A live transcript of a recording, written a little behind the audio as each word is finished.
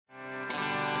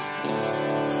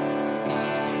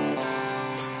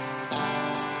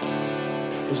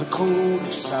There's a code of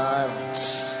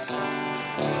silence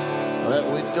that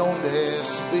we don't dare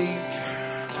speak.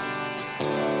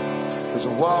 There's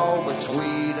a wall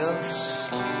between us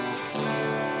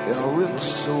and a river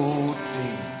so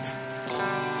deep.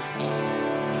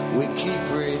 We keep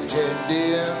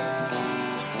pretending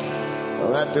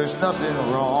that there's nothing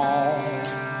wrong.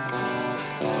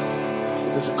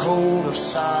 There's a code of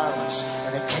silence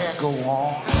and it can't go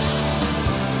on.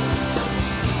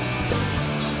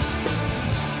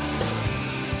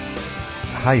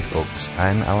 Hi folks,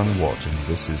 I'm Alan Watt and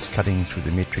this is Cutting Through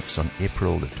the Matrix on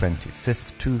April the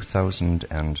 25th,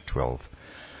 2012.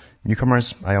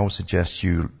 Newcomers, I always suggest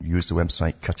you use the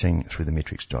website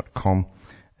cuttingthroughthematrix.com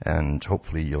and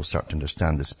hopefully you'll start to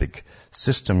understand this big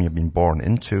system you've been born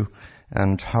into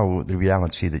and how the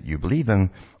reality that you believe in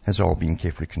has all been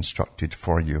carefully constructed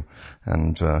for you.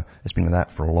 And it's been like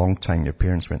that for a long time. Your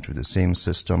parents went through the same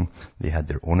system. They had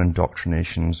their own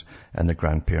indoctrinations and their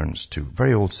grandparents too.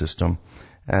 Very old system.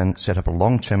 And set up a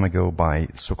long time ago by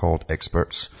so-called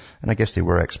experts. And I guess they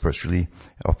were experts really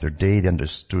of their day. They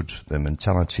understood the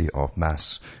mentality of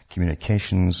mass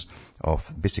communications,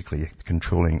 of basically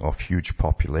controlling of huge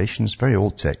populations. Very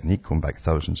old technique going back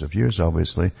thousands of years,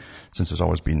 obviously, since there's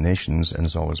always been nations and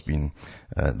there's always been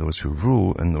those who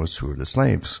rule and those who are the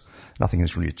slaves. Nothing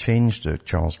has really changed.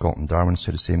 Charles Galton Darwin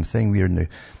said the same thing. We're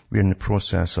in the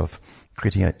process of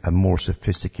creating a more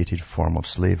sophisticated form of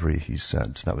slavery, he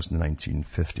said. That was in the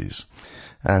 1950s.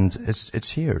 And it's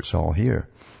here, it's all here.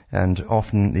 And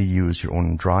often they use your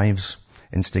own drives,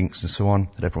 instincts and so on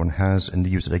that everyone has, and they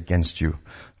use it against you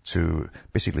to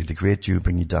basically degrade you,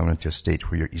 bring you down into a state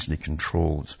where you're easily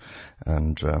controlled.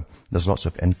 And there's lots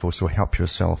of info, so help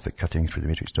yourself at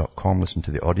cuttingthroughthematrix.com. Listen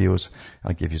to the audios.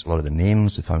 I'll give you a lot of the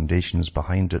names, the foundations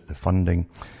behind it, the funding,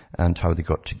 and how they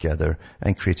got together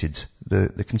and created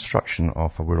the construction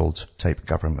of a world-type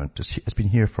government. It's been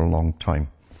here for a long time.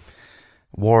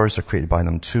 Wars are created by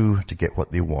them too to get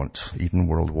what they want, even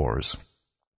world wars.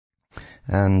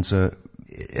 And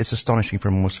it's astonishing for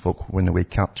most folk when they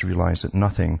wake up to realize that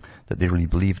nothing that they really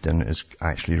believed in is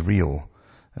actually real.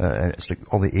 It's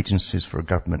like all the agencies for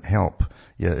government help.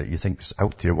 You think it's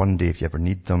out there. One day, if you ever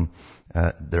need them,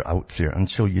 they're out there.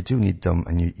 Until you do need them,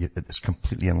 and it's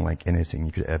completely unlike anything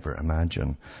you could ever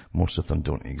imagine. Most of them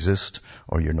don't exist,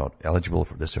 or you're not eligible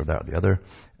for this or that or the other.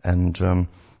 And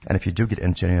if you do get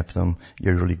into any of them,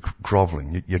 you're really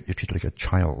groveling. You're treated like a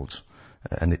child,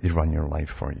 and they run your life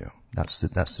for you. That's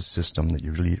the system that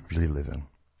you really, really live in.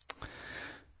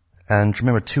 And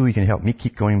remember too, you can help me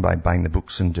keep going by buying the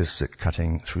books and discs at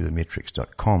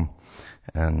cuttingthroughthematrix.com.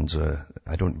 And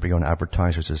I don't bring on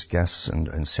advertisers as guests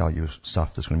and sell you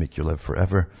stuff that's going to make you live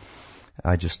forever.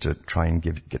 I just try and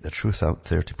get the truth out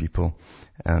there to people.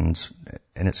 And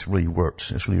it's really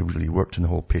worked. It's really worked in the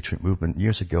whole Patriot movement.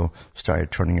 Years ago, started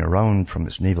turning around from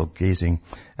its navel gazing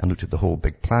and looked at the whole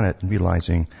big planet and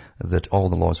realizing that all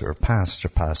the laws that are passed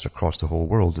across the whole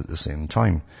world at the same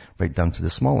time. Right down to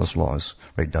the smallest laws,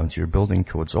 right down to your building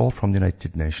codes, all from the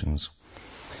United Nations.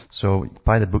 So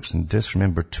buy the books and discs.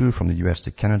 Remember too, from the US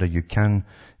to Canada, you can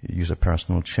use a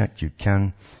personal check. You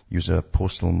can use a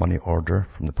postal money order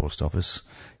from the post office.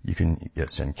 You can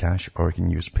send cash, or you can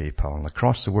use PayPal. And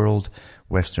across the world,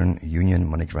 Western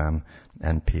Union, MoneyGram,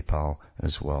 and PayPal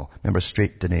as well. Remember,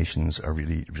 straight donations are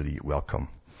really, really welcome.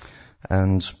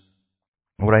 And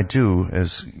what I do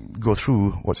is go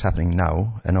through what's happening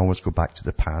now and always go back to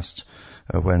the past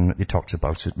when they talked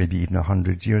about it, maybe even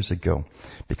 100 years ago.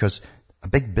 Because a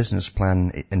big business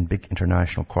plan in big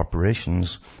international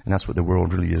corporations, and that's what the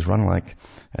world really is run like.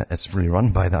 It's really run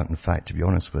by that, in fact, to be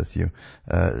honest with you.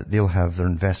 They'll have their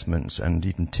investments and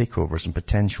even takeovers and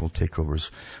potential takeovers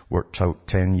worked out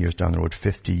 10 years down the road,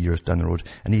 50 years down the road,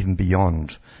 and even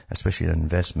beyond, especially in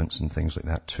investments and things like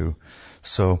that too.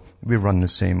 So we run the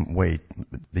same way.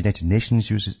 The United Nations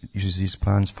uses these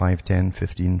plans, 5, 10,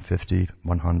 15, 50,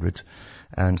 100.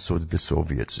 And so did the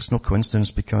Soviets. It's no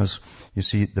coincidence because, you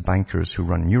see, the bankers who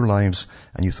run your lives,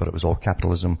 and you thought it was all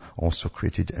capitalism, also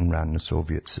created and ran the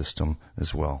Soviet system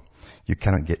as well. You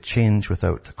cannot get change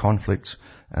without conflict,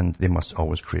 and they must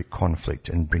always create conflict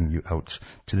and bring you out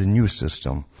to the new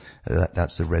system.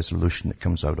 That's the resolution that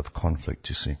comes out of conflict,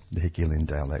 you see, the Hegelian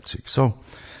dialectic. So,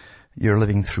 you're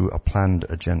living through a planned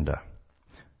agenda.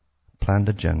 Planned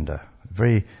agenda.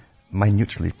 Very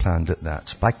minutely planned at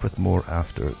that. Back with more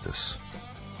after this.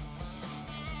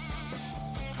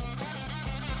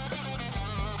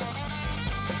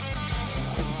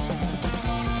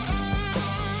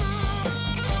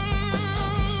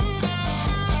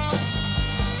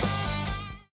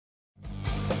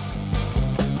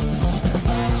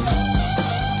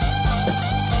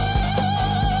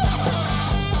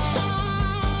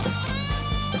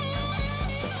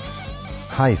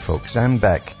 Hi folks, I'm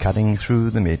back cutting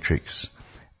through the matrix,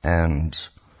 and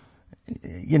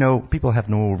people have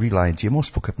no real idea,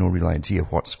 most folk have no real idea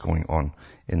what's going on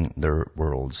in their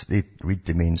worlds. They read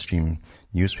the mainstream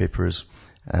newspapers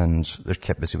and they're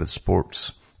kept busy with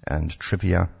sports and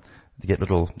trivia. They get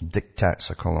little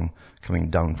diktats, I call them, coming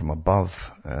down from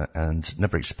above, and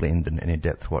never explained in any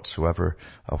depth whatsoever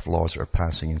of laws that are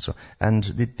passing and so. And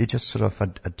they just sort of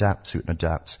adapt to it and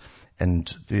adapt. And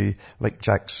they, like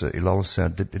Jacques Ellul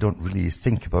said, they don't really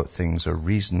think about things or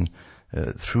reason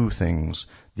through things.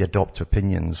 They adopt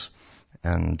opinions,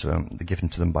 and they're given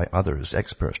to them by others,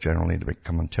 experts generally. They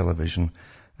come on television,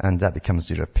 and that becomes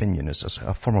their opinion. It's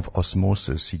a form of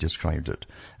osmosis, he described it,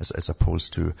 as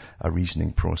opposed to a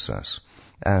reasoning process.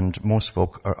 And most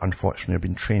folk are unfortunately have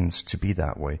been trained to be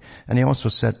that way. And he also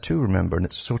said too, remember, and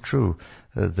it's so true,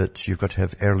 that you've got to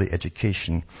have early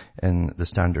education in the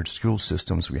standard school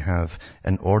systems we have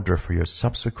in order for your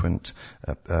subsequent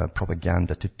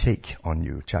propaganda to take on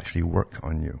you, to actually work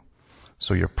on you.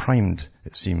 So you're primed,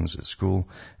 it seems, at school,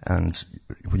 and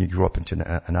when you grow up into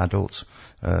an adult,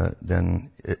 then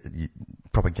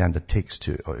propaganda takes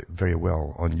to very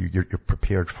well on you. You're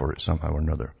prepared for it somehow or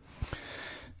another.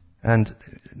 And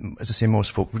as I say,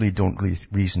 most folk really don't really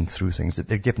reason through things.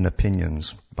 They're given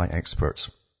opinions by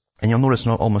experts. And you'll notice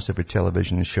not almost every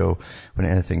television show, when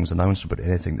anything's announced about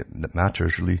anything that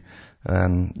matters really,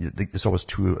 there's always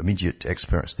two immediate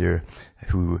experts there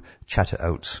who chat it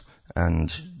out,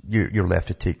 and you're left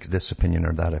to take this opinion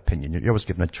or that opinion. You're always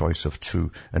given a choice of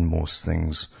two in most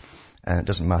things. And it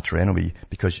doesn't matter anyway,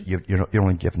 because you're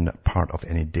only given a part of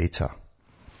any data.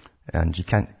 And you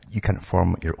can't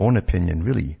form your own opinion,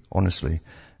 really, honestly,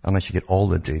 unless you get all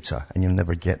the data, and you'll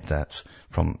never get that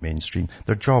from mainstream.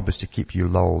 Their job is to keep you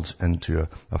lulled into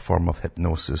a form of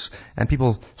hypnosis. And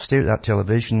people stare at that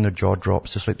television, their jaw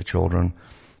drops just like the children,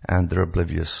 and they're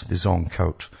oblivious. They zonk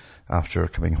out after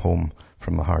coming home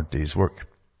from a hard day's work,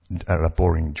 at a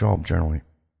boring job generally.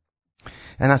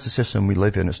 And that's the system we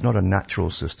live in. It's not a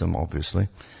natural system, obviously.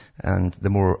 And the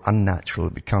more unnatural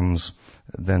it becomes,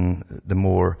 then the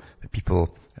more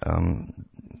people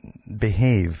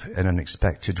behave in an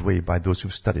expected way by those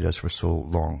who've studied us for so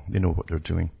long. They know what they're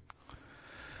doing.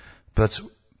 But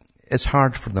it's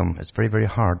hard for them, it's very, very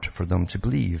hard for them to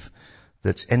believe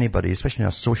that anybody, especially in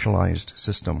a socialized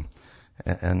system,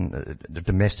 and the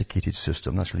domesticated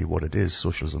system, that's really what it is,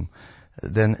 socialism,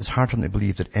 then it's hard for them to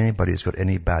believe that anybody's got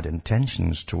any bad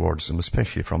intentions towards them,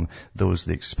 especially from those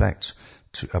they expect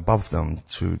above them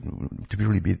to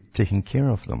really be taking care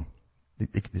of them.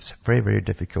 It's very, very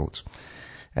difficult.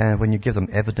 When you give them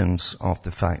evidence of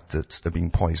the fact that they're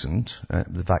being poisoned,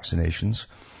 the vaccinations,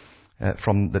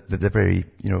 from the very,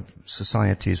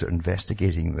 societies that are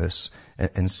investigating this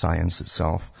in science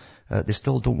itself, they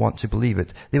still don't want to believe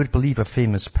it. They would believe a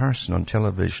famous person on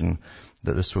television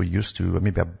that they're so used to, or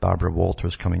maybe a Barbara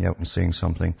Walters coming out and saying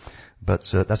something, but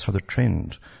that's how they're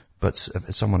trained. But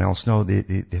if someone else, no,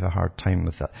 they have a hard time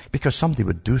with that. Because somebody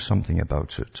would do something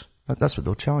about it. That's what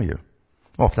they'll tell you.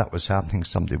 Well, if that was happening,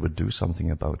 somebody would do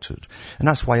something about it. And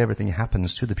that's why everything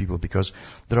happens to the people, because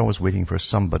they're always waiting for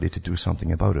somebody to do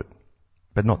something about it.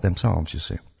 But not themselves, you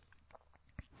see.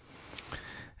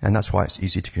 And that's why it's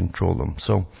easy to control them.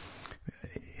 So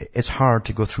it's hard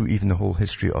to go through even the whole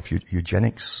history of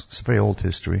eugenics. It's a very old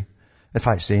history. In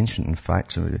fact, it's ancient. In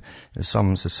fact,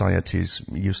 some societies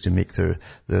used to make the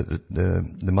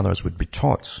mothers would be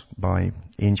taught by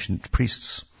ancient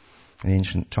priests in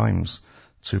ancient times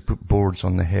to put boards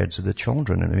on the heads of the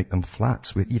children and make them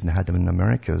flat. We even had them in the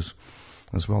Americas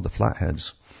as well, the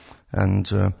flatheads. And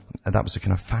that was the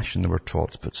kind of fashion they were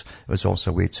taught, but it was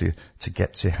also a way to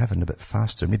get to heaven a bit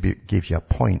faster. Maybe it gave you a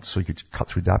point so you could cut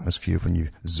through the atmosphere when you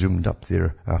zoomed up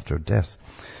there after death.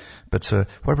 But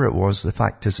whatever it was, the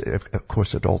fact is, of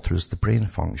course, it alters the brain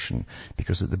function,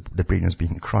 because the brain is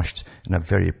being crushed in a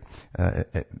very,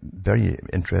 very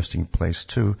interesting place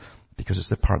too, because it's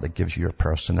the part that gives you your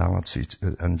personality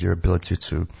and your ability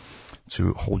to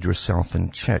hold yourself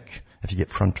in check. If you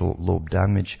get frontal lobe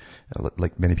damage,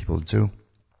 like many people do,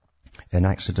 in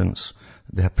accidents,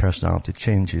 they have personality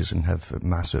changes and have a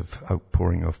massive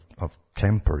outpouring of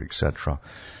temper, etc.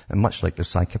 And much like the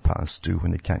psychopaths do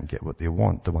when they can't get what they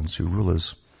want, the ones who rule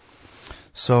us.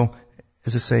 So,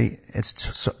 as I say,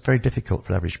 it's very difficult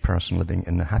for the average person living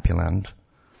in the happy land.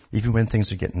 Even when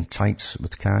things are getting tight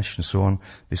with cash and so on,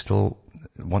 they still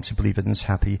wants to believe everything's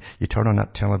happy. You turn on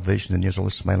that television and there's all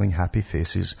the smiling, happy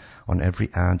faces on every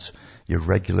ad. Your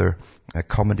regular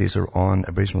comedies are on,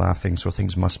 everybody's laughing, so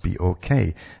things must be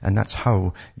okay. And that's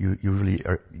how you really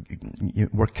are, you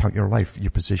work out your life,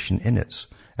 your position in it.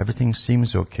 Everything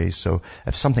seems okay, so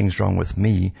if something's wrong with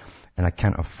me, and I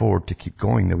can't afford to keep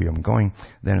going the way I'm going,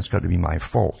 then it's got to be my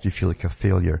fault. You feel like a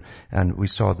failure. And we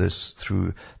saw this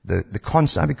through the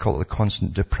constant, I would call it the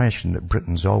constant depression that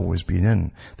Britain's always been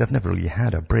in. They've never really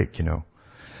had a break, you know.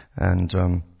 And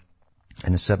in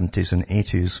the 70s and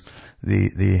 80s,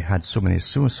 they had so many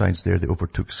suicides there, they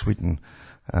overtook Sweden.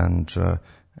 And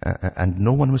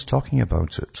no one was talking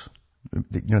about it.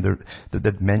 You know,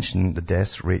 they'd mentioned the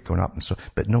death rate going up and so,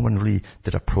 but no one really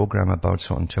did a program about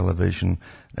it on television,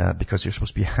 because you're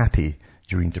supposed to be happy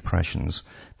during depressions.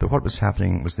 But what was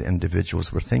happening was the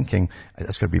individuals were thinking,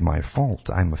 it's going to be my fault,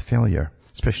 I'm a failure,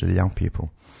 especially the young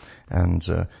people. And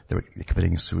they were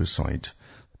committing suicide.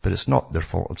 But it's not their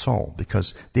fault at all,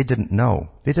 because they didn't know.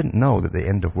 They didn't know that at the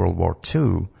end of World War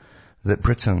II, that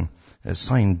Britain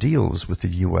signed deals with the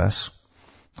US,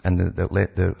 and the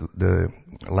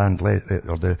land,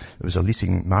 or there was a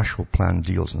leasing Marshall Plan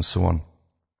deals and so on.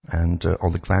 And all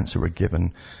the grants that were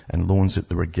given and loans that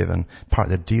they were given, part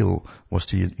of the deal was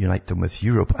to unite them with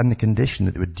Europe on the condition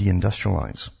that they would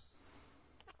deindustrialize.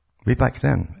 Way back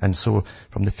then. And so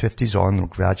from the 50s on,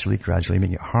 gradually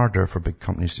making it harder for big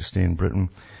companies to stay in Britain.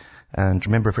 And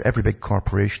remember, for every big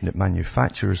corporation that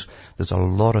manufactures, there's a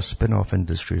lot of spin-off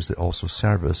industries that also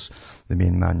service the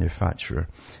main manufacturer.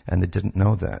 And they didn't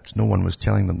know that. No one was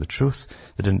telling them the truth.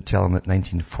 They didn't tell them that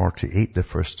 1948, the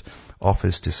first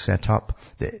office to set up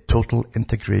the total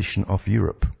integration of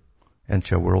Europe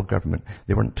into a world government.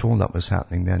 They weren't told that was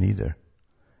happening then either.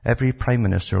 Every prime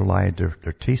minister lied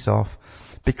their teeth off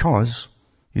because,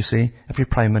 you see, every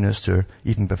prime minister,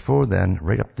 even before then,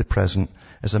 right up to the present,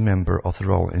 is a member of the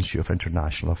Royal Institute of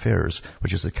International Affairs,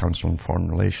 which is the Council on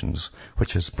Foreign Relations,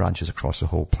 which has branches across the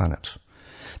whole planet.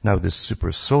 Now, this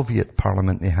super Soviet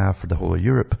parliament they have for the whole of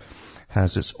Europe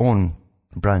has its own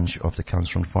branch of the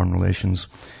Council on Foreign Relations,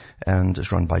 and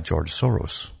is run by George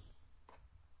Soros.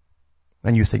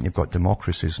 And you think you've got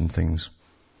democracies and things.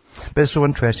 But it's so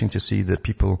interesting to see that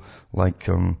people like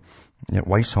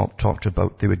Weishaupt talked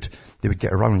about they would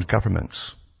get around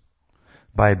governments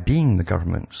by being the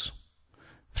governments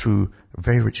through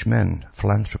very rich men,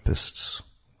 philanthropists,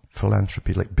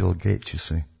 philanthropy like Bill Gates, you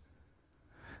see,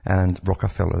 and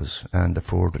Rockefellers and the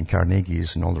Ford and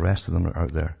Carnegies and all the rest of them are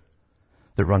out there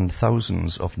that run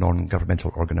thousands of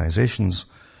non-governmental organizations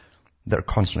that are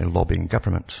constantly lobbying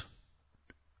government.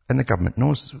 And the government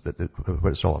knows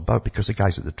what it's all about, because the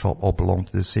guys at the top all belong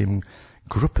to the same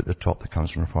group at the top, the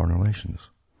Council on Foreign Relations.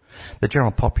 The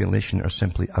general population are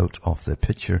simply out of the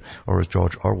picture, or as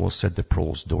George Orwell said, the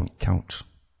proles don't count.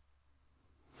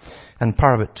 And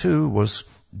part of it too was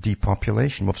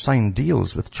depopulation. We've signed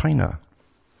deals with China.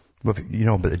 About the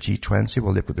G20,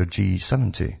 well, they've got their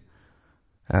G70.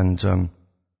 And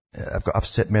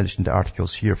I've mentioned the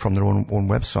articles here from their own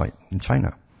website in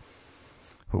China,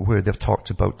 where they've talked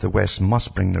about the West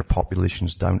must bring their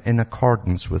populations down in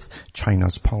accordance with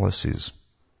China's policies.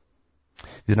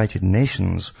 The United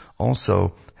Nations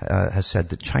also has said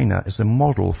that China is the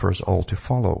model for us all to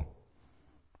follow.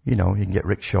 You can get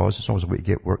rickshaws. It's always a way to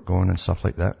get work going and stuff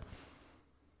like that.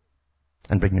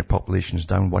 And bring your populations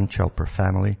down, 1 child per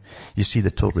family. You see the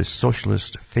totally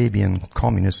socialist, Fabian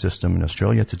communist system in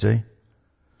Australia today,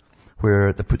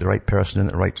 where they put the right person in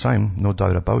at the right time, no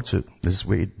doubt about it. This is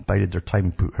where they bided their time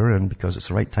and put her in, because it's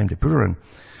the right time to put her in.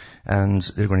 And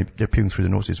they're peering through the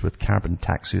noses with carbon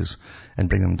taxes and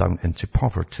bring them down into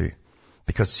poverty.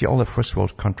 Because, see, all the first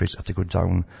world countries have to go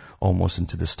down almost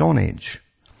into the Stone Age,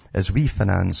 as we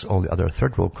finance all the other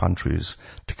third world countries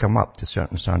to come up to a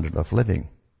certain standard of living.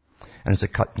 And as they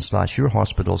cut and slash your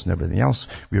hospitals and everything else,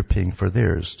 we're paying for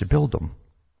theirs to build them.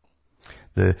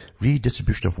 The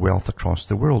redistribution of wealth across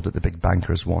the world that the big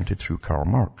bankers wanted through Karl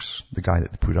Marx, the guy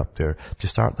that they put up there to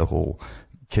start the whole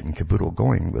kit and caboodle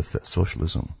going with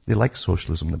socialism. They like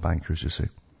socialism, the bankers, you see,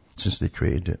 since they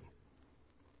created it.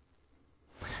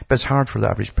 But it's hard for the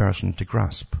average person to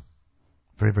grasp.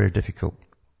 Very, very difficult.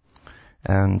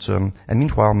 And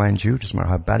meanwhile, mind you, doesn't matter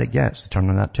how bad it gets, they turn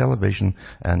on that television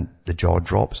and the jaw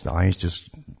drops, the eyes just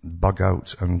bug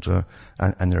out, and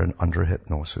they're under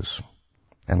hypnosis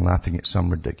and laughing at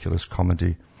some ridiculous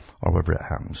comedy or whatever it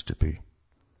happens to be.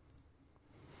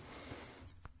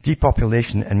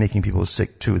 Depopulation and making people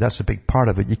sick too, that's a big part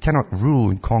of it. You cannot rule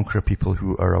and conquer people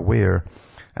who are aware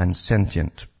and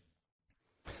sentient.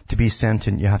 To be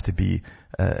sentient, you have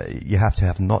to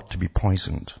have not to be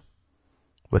poisoned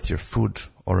with your food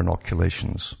or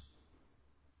inoculations.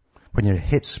 When you're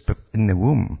hit in the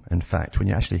womb, in fact, when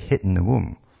you're actually hit in the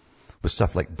womb with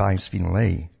stuff like bisphenol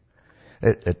A,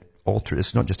 it alters,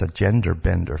 it's not just a gender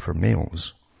bender for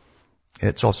males.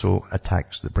 It also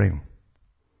attacks the brain.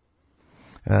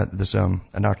 There's an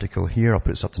article here, I'll put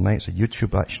this up tonight, it's a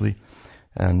YouTube actually,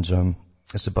 and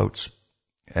it's about,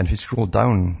 and if you scroll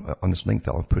down on this link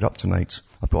that I'll put up tonight,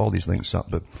 I'll put all these links up,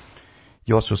 but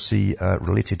you also see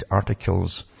related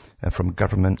articles from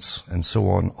governments and so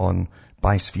on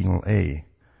bisphenol A,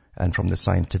 and from the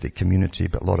scientific community,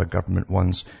 but a lot of government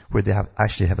ones where they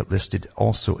actually have it listed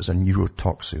also as a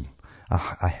neurotoxin,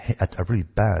 a really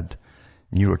bad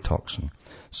neurotoxin.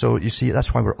 So you see,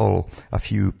 that's why we're all a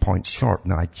few points short in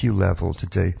the IQ level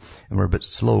today, and we're a bit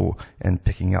slow in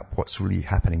picking up what's really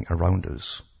happening around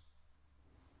us,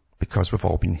 because we've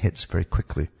all been hit very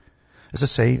quickly. As I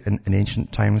say, in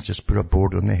ancient times, just put a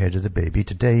board on the head of the baby.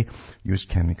 Today, use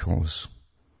chemicals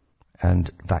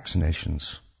and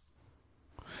vaccinations.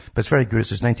 But it's very good. It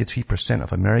says 93%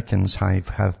 of Americans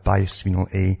have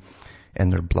bisphenol A in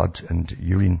their blood and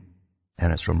urine,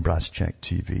 and it's from Brass Check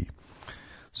TV.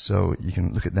 So you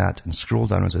can look at that and scroll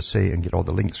down, as I say, and get all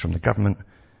the links from the government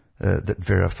that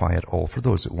verify it all for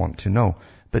those that want to know.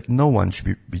 But no one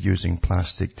should be using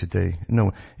plastic today.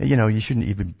 No, you shouldn't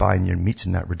even be buying your meat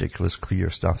in that ridiculous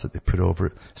clear stuff that they put over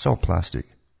it. It's all plastic.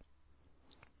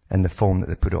 And the foam that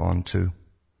they put it on too.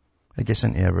 It gets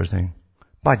into everything.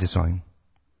 By design.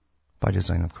 By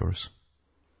design, of course.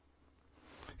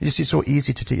 You see, it's so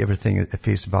easy to take everything at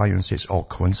face value and say it's all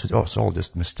coincidence. Oh, it's all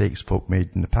just mistakes folk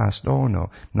made in the past. Oh, no.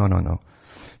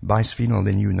 Bisphenol,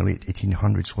 they knew in the late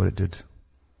 1800s what it did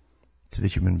to the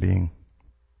human being.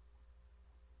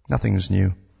 Nothing is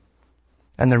new.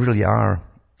 And there really are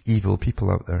evil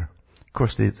people out there. Of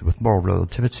course, with moral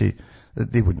relativity,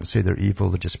 they wouldn't say they're evil,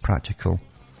 they're just practical.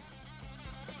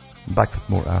 Back with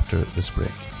more after this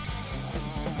break.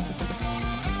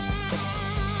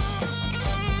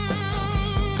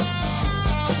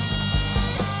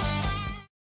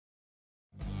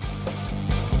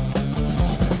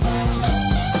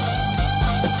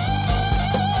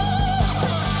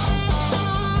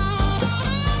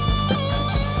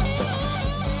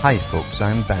 Hi folks,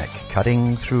 I'm back,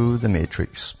 cutting through the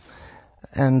matrix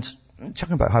and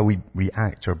talking about how we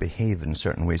react or behave in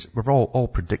certain ways. We're all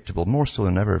predictable, more so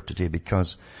than ever today,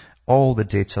 because all the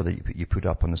data that you put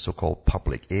up on the so-called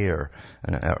public air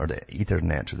or the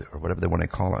Ethernet or whatever they want to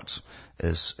call it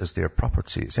is their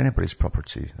property. It's anybody's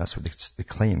property. That's what they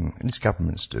claim, and these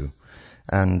governments do.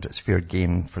 And it's fair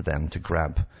game for them to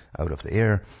grab out of the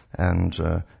air and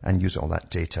use all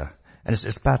that data. And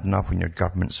it's bad enough when your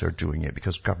governments are doing it,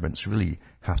 because governments really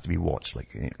have to be watched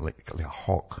like a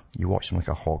hawk. You watch them like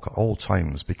a hawk at all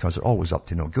times, because they're always up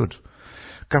to no good.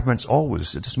 Governments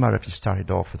always, it doesn't matter if you started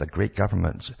off with a great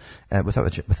government,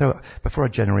 before a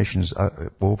generation's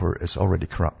over, it's already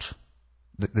corrupt.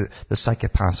 The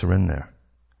psychopaths are in there,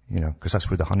 because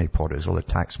that's where the honeypot is, all the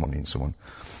tax money and so on.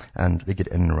 And they get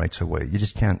in right away. You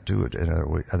just can't do it in other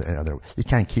way. You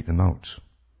can't keep them out.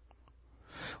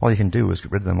 All you can do is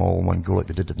get rid of them all in one go like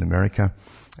they did in America.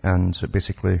 And so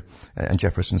basically, and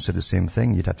Jefferson said the same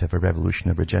thing, you'd have to have a revolution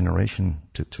every generation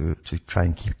to try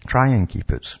and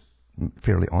keep it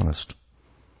fairly honest.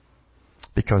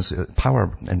 Because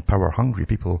power and power-hungry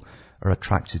people are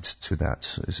attracted to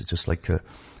that. It's just like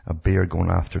a bear going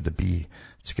after the bee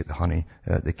to get the honey.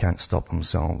 They can't stop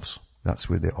themselves. That's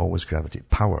where they always gravitate.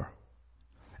 Power.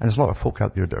 And there's a lot of folk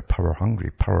out there that are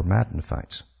power-hungry, power-mad in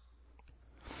fact.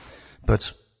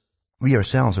 But we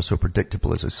ourselves are so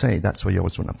predictable, as I say. That's why you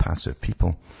always want a passive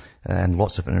people. And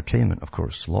lots of entertainment, of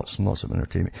course. Lots and lots of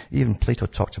entertainment. Even Plato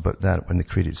talked about that when they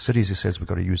created cities. He says we've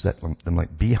got to use them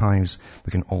like beehives.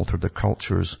 We can alter the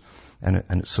cultures. And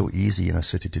it's so easy in a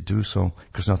city to do so,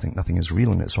 because nothing is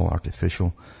real and it's all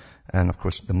artificial. And of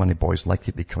course, the money boys like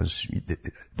it because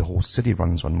the whole city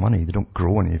runs on money. They don't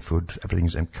grow any food.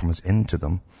 Everything comes into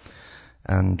them.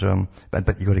 And,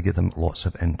 but you got to give them lots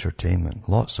of entertainment.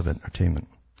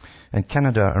 In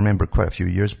Canada, I remember quite a few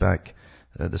years back,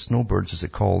 the snowbirds, as they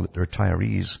call it, the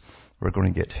retirees, were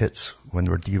going to get hit when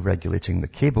they were deregulating the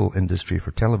cable industry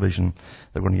for television.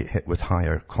 They're going to get hit with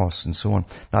higher costs and so on.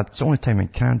 Now, it's the only time in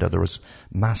Canada there was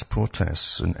mass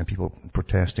protests and people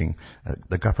protesting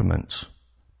the government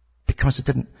because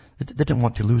they didn't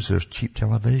want to lose their cheap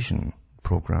television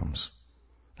programs.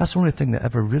 That's the only thing that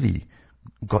ever really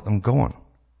got them going.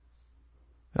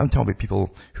 I'm talking about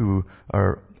people who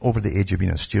are over the age of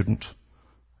being a student,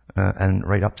 and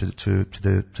right up to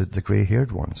the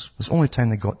grey-haired ones. It's the only time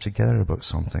they got together about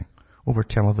something over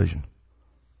television.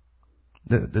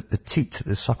 The teat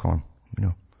they suck on,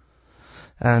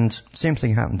 And same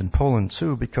thing happened in Poland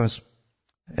too, because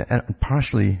And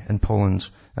partially in Poland,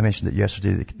 I mentioned it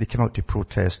yesterday, they came out to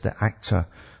protest the ACTA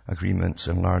agreements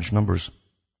in large numbers.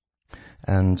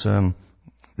 And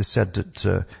they said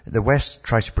that the West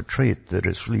tries to portray it that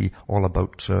it's really all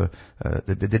about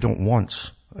that they don't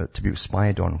want to be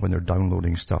spied on when they're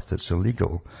downloading stuff that's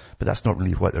illegal. But that's not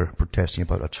really what they're protesting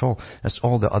about at all. It's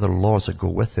all the other laws that go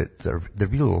with it, the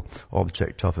real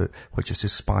object of it, which is to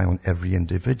spy on every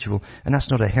individual. And that's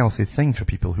not a healthy thing for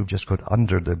people who've just got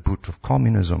under the boot of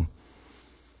communism.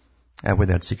 Where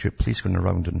they had secret police going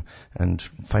around and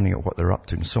finding out what they're up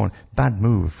to and so on. Bad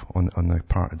move on the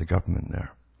part of the government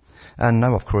there. And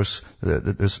now, of course,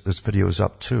 there's videos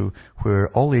up too where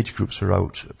all age groups are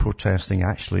out protesting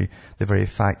actually the very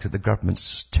fact that the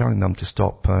government's telling them to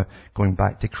stop going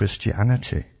back to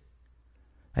Christianity.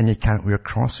 And you can't wear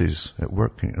crosses at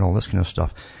work and all this kind of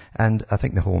stuff. And I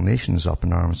think the whole nation's up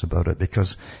in arms about it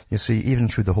because, you see, even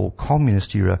through the whole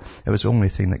communist era, it was the only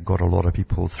thing that got a lot of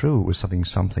people through was having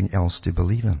something else to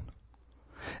believe in.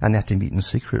 And they had to meet in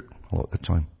secret a lot of the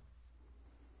time.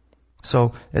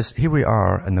 So here we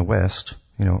are in the West,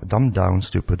 dumbed down,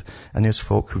 stupid, and there's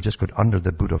folk who've just got under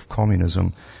the boot of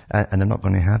communism and they're not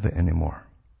going to have it anymore.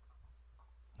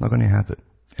 Not going to have it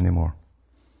anymore.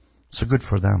 So good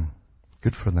for them.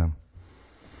 Good for them.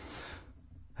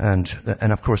 And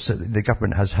of course, the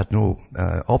government has had no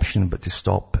option but to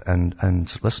stop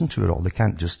and listen to it all. They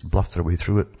can't just bluff their way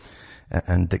through it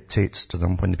and dictate to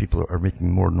them when the people are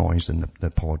making more noise than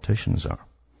the politicians are.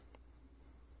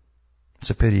 It's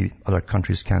a pity other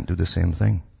countries can't do the same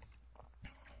thing.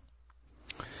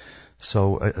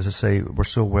 So, as I say, we're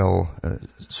so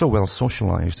well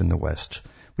socialized in the West.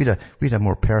 We had a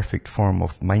more perfect form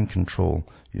of mind control,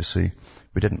 you see.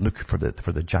 We didn't look for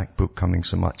the jackboot coming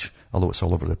so much, although it's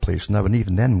all over the place now, and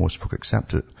even then most folk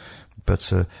accept it.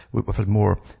 But we've had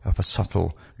more of a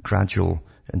subtle, gradual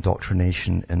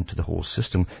indoctrination into the whole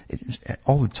system.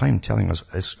 All the time telling us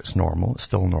it's normal, it's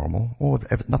still normal. Oh,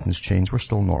 if nothing's changed, we're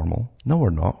still normal. No,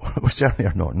 we're not. We certainly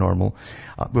are not normal.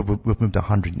 We've moved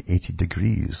 180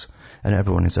 degrees, and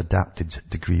everyone is adapted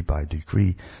degree by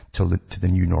degree to the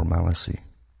new normalcy.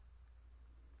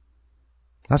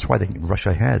 That's why they can rush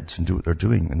ahead and do what they're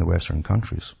doing in the Western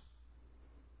countries.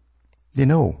 They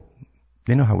know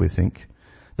how we think.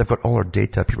 They've got all our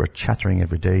data. People are chattering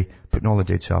every day, putting all the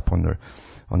data up on their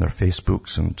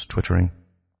Facebooks and Twittering.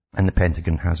 And the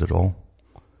Pentagon has it all.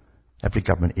 Every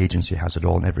government agency has it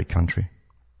all in every country.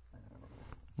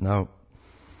 Now,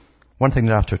 one thing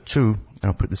they're after too, and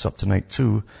I'll put this up tonight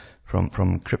too, from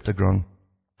Cryptogron,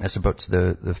 it's about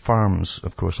the farms.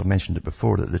 Of course, I mentioned it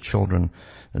before, that the children,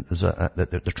 that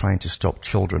they're trying to stop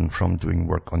children from doing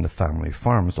work on the family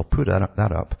farms. They'll put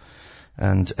that up.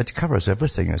 And it covers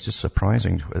everything. It's just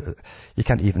surprising. You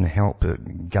can't even help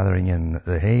gathering in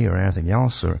the hay or anything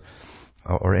else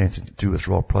or anything to do with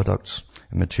raw products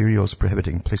and materials,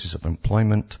 prohibiting places of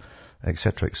employment,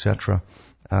 etc., etc.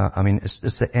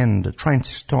 It's the end, trying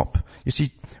to stop. You see,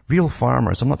 real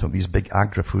farmers, I'm not talking these big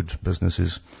agri-food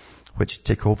businesses which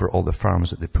take over all the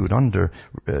farms that they put under.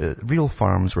 Real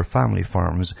farms were family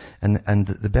farms, and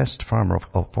the best farmer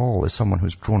of all is someone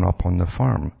who's grown up on the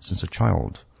farm since a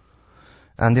child.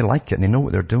 And they like it, and they know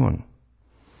what they're doing.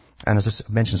 And as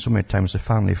I mentioned so many times, the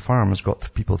family farms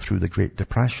got people through the Great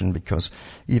Depression because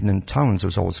even in towns there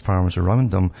was always farms around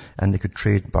them, and they could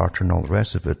trade, barter, and all the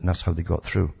rest of it, and that's how they got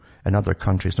through. In other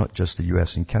countries, not just the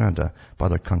US and Canada, but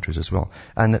other countries as well.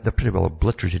 And they're pretty well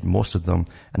obliterated, most of them,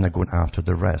 and they're going after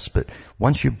the rest. But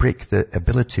once you break the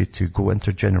ability to go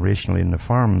intergenerationally in the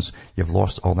farms, you've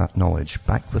lost all that knowledge.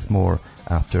 Back with more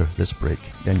after this break.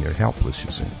 Then you're helpless,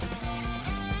 you see.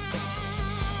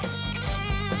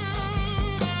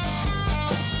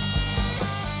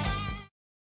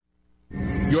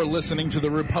 You're listening to the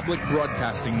Republic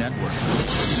Broadcasting Network,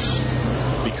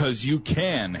 because you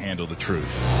can handle the truth.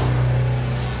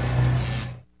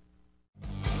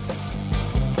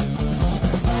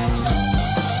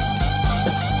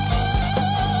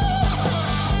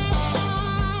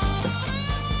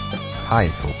 Hi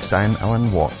folks, I'm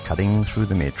Alan Watt, cutting through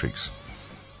the matrix.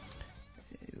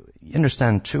 You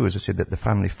understand too, as I said, that the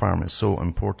family farm is so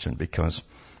important because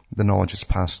the knowledge is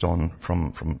passed on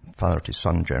from father to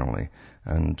son generally,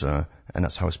 and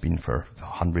that's how it's been for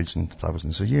hundreds and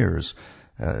thousands of years.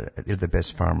 They're the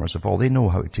best farmers of all. They know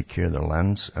how to take care of their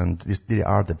land, and they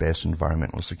are the best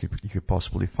environmentalists you could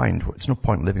possibly find. It's no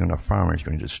point living on a farm if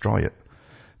you're going to destroy it.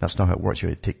 That's not how it works. You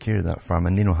have to take care of that farm,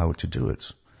 and they know how to do it.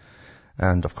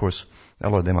 And of course, a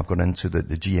lot of them have gone into the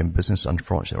GM business,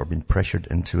 unfortunately, or been pressured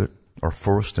into it, or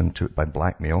forced into it by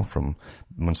blackmail from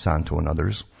Monsanto and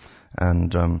others.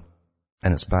 And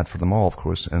And it's bad for them all, of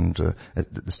course, and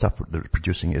the stuff that they're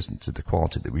producing isn't to the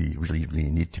quality that we really, really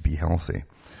need to be healthy.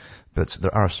 But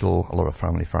there are still a lot of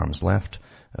family farms left.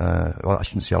 Well, I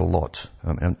shouldn't say a lot.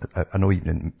 I know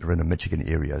even around the Michigan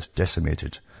area it's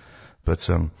decimated. But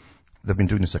they've been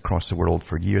doing this across the world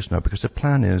for years now, because the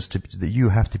plan is that you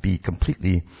have to be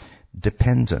completely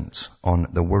dependent on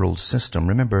the world system.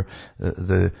 Remember,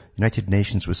 the United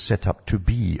Nations was set up to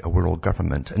be a world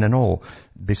government, and in all,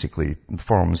 basically,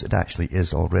 forms it actually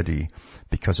is already,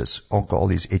 because it's all got all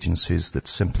these agencies that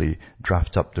simply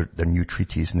draft up their new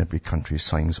treaties, and every country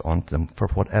signs on to them for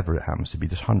whatever it happens to be.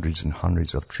 There's hundreds and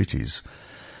hundreds of treaties.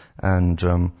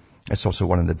 And it's also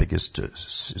one of the biggest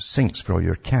sinks for all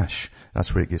your cash.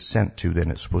 That's where it gets sent to.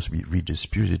 Then it's supposed to be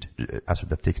redistributed after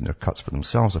they've taken their cuts for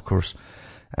themselves, of course.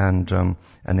 And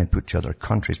then put to other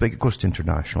countries. But it goes to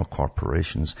international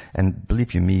corporations. And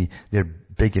believe you me, they're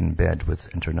big in bed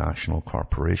with international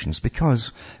corporations,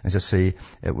 because, as I say,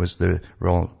 it was the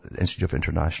Royal Institute of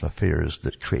International Affairs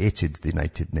that created the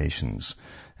United Nations.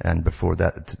 And before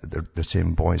that, the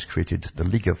same boys created the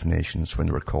League of Nations when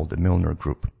they were called the Milner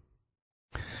Group.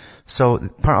 So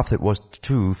part of it was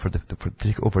too to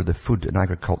take over the food and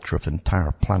agriculture of the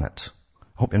entire planet.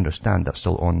 I hope you understand that's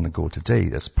still on the go today.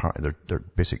 That's part of their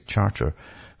basic charter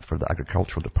for the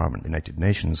Agricultural Department of the United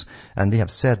Nations. And they have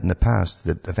said in the past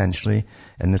that eventually,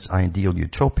 in this ideal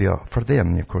utopia for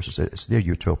them, of course it's their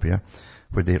utopia,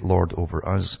 where they lord over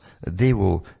us, they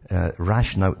will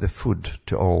ration out the food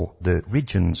to all the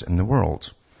regions in the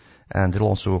world. And they'll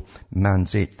also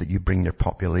mandate that you bring your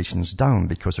populations down,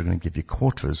 because they're going to give you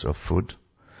quotas of food.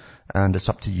 And it's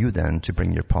up to you then to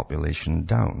bring your population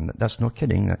down. That's no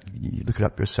kidding. You look it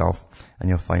up yourself and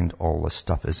you'll find all the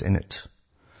stuff is in it.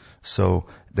 So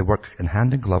they work in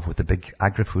hand in glove with the big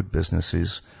agri-food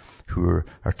businesses who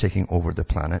are taking over the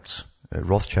planet.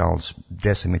 Rothschilds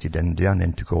decimated India and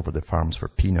then took over the farms for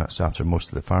peanuts after most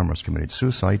of the farmers committed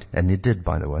suicide. And they did,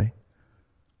 by the way.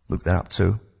 Look that up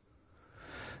too.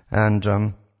 And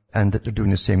that they're doing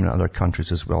the same in other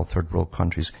countries as well, third world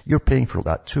countries. You're paying for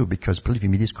that too, because believe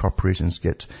me, these corporations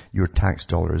get your tax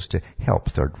dollars to help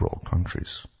third world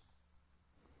countries.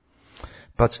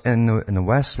 But in the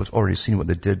West, we've already seen what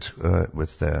they did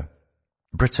with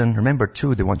Britain. Remember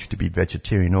too, they want you to be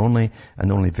vegetarian only, and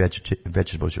the only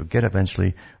vegetables you'll get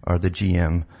eventually are the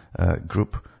GM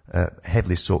group,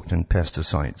 heavily soaked in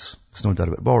pesticides. There's no doubt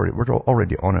about it. We're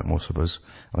already on it, most of us,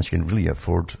 unless you can really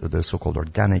afford the so-called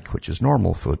organic, which is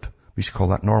normal food. We used to call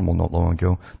that normal not long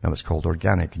ago. Now it's called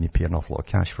organic, and you pay an awful lot of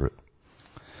cash for it.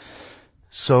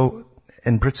 So,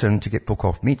 in Britain, to get folk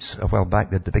off meat, a while back,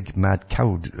 they had the big mad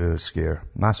cow scare,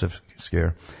 massive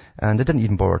scare. And they didn't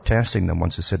even bother testing them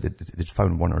once they said they'd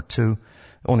found one or two.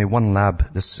 Only one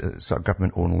lab, this sort of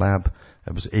government-owned lab,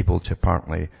 was able to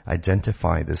apparently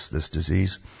identify this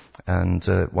disease. And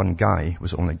one guy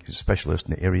was only a specialist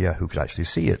in the area who could actually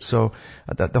see it. So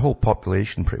the whole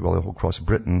population, pretty well all across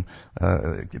Britain,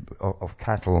 of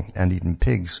cattle and even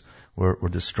pigs were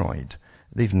destroyed.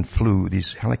 They even flew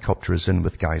these helicopters in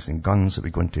with guys and guns that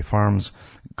would go into farms,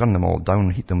 gun them all down,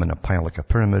 heat them in a pile like a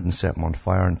pyramid and set them on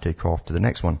fire and take off to the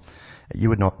next one. You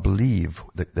would not believe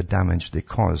the damage they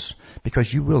cause,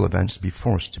 because you will eventually be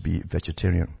forced to be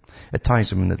vegetarian. It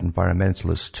ties them in with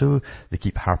environmentalists too. They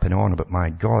keep harping on about, my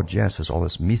God, yes, there's all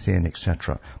this methane,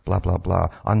 etc., blah, blah, blah,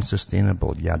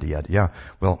 unsustainable, yada, yada, yada.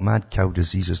 Well, mad cow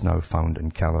disease is now found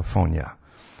in California.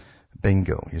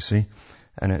 Bingo, you see.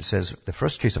 And it says the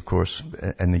first case, of course,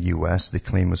 in the US, the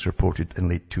claim was reported in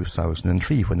late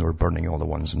 2003 when they were burning all the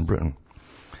ones in Britain.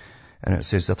 And it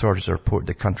says the authorities report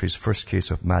the country's first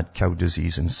case of mad cow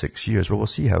disease in 6 years. Well, we'll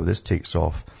see how this takes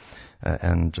off.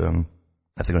 And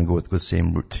if they're going to go with the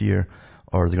same route here,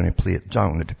 or they're going to play it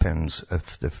down. It depends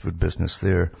if the food business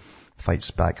there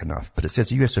fights back enough. But it says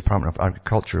the U.S. Department of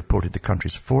Agriculture reported the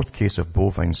country's fourth case of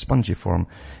bovine spongiform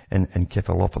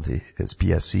encephalopathy, it's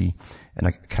BSE, in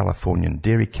a Californian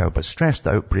dairy cow, but stressed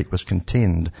the outbreak was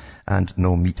contained and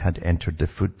no meat had entered the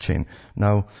food chain.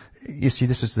 Now, you see,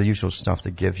 this is the usual stuff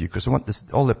they give you, because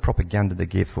all the propaganda they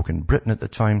gave folk in Britain at the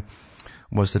time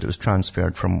was that it was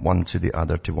transferred from one to the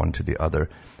other to one to the other.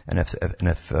 And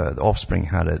if the offspring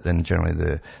had it, then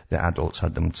generally the adults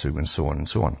had them too, and so on and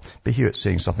so on. But here it's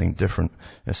saying something different.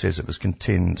 It says it was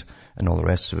contained and all the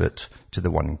rest of it to the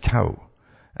one cow,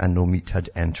 and no meat had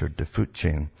entered the food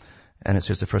chain. And it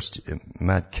says the first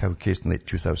mad cow case in late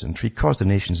 2003 caused the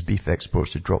nation's beef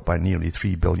exports to drop by nearly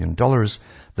 $3 billion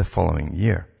the following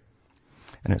year.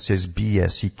 And it says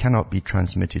BSE cannot be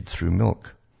transmitted through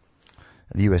milk.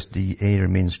 The USDA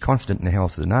remains confident in the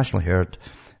health of the national herd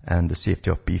and the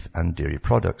safety of beef and dairy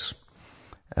products.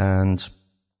 And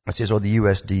It says, the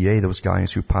USDA, those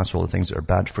guys who pass all the things that are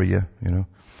bad for you,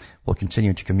 will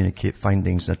continue to communicate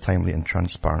findings in a timely and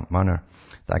transparent manner,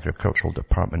 the Agricultural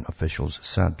Department officials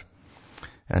said.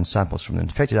 And samples from the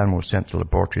infected animals sent to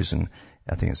laboratories in,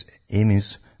 I think it's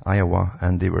Ames, Iowa,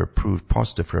 and they were proved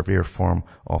positive for a rare form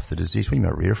of the disease. What do you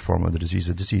mean a rare form of the disease?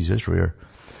 The disease is rare.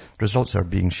 The results are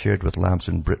being shared with labs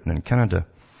in Britain and Canada.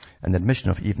 And the admission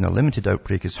of even a limited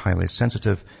outbreak is highly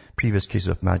sensitive. Previous cases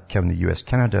of mad cow in the US,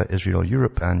 Canada, Israel,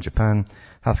 Europe, and Japan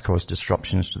have caused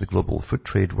disruptions to the global food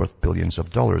trade worth billions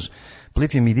of dollars.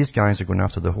 Believe you me, these guys are going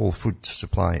after the whole food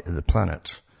supply of the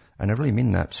planet. And I really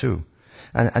mean that too.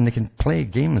 And they can play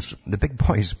games. The big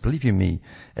boys, believe you me,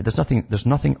 there's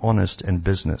nothing honest in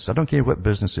business. I don't care what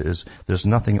business it is. There's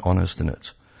nothing honest in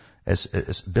it.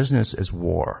 Business is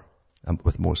war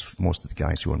with most of the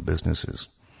guys who own businesses.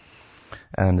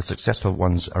 And the successful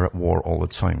ones are at war all the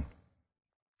time.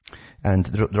 And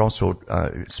they're also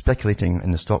speculating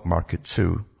in the stock market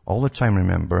too. All the time,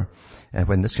 remember,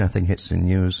 when this kind of thing hits the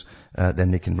news,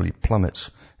 then they can really plummet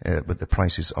with the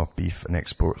prices of beef and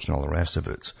exports and all the rest of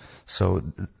it. So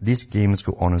these games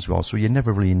go on as well. So you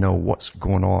never really know what's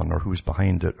going on or who's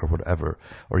behind it or whatever,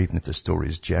 or even if the story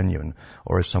is genuine,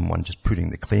 or is someone just putting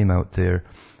the claim out there,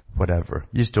 whatever.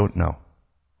 You just don't know.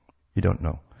 You don't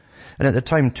know. And at the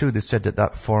time, too, they said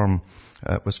that form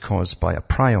was caused by a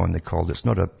prion, they called it. It's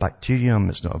not a bacterium,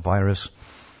 it's not a virus.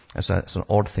 It's an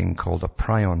odd thing called a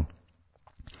prion.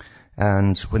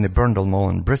 And when they burned them all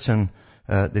in Britain,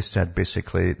 they said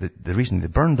basically that the reason they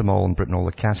burned them all in Britain, all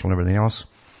the cattle and everything else,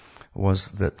 was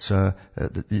that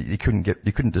you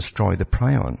couldn't destroy the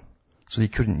prion. So you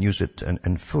couldn't use it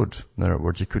in food. In other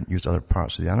words, you couldn't use other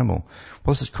parts of the animal.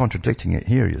 Well, this is contradicting it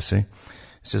here, you see.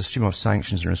 It says a stream of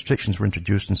sanctions and restrictions were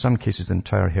introduced. In some cases,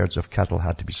 entire herds of cattle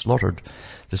had to be slaughtered,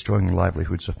 destroying the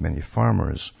livelihoods of many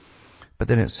farmers. But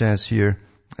then it says here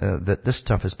that this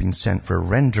stuff has been sent for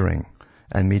rendering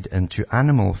and made into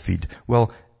animal feed.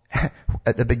 Well,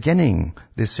 at the beginning,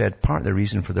 they said part of the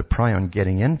reason for the prion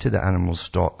getting into the animal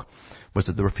stock was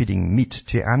that they were feeding meat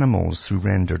to animals through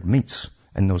rendered meats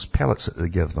and those pellets that they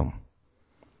give them.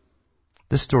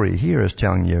 This story here is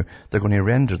telling you they're going to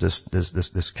render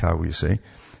this cow, you see,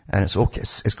 and it's okay.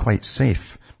 It's quite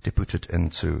safe to put it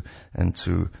into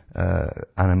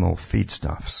animal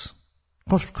feedstuffs.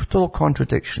 Total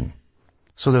contradiction.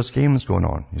 So there's games going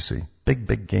on, you see,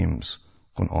 big games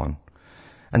going on,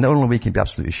 and the only way you can be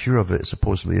absolutely sure of it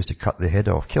supposedly is to cut the head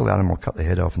off, kill the animal, cut the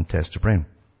head off, and test the brain.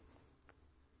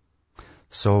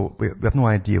 So we have no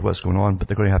idea what's going on, but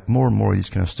they're going to have more and more of these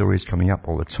kind of stories coming up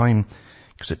all the time,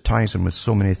 because it ties in with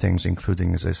so many things,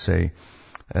 including, as I say,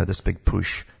 this big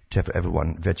push to have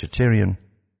everyone vegetarian,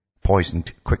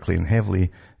 poisoned quickly and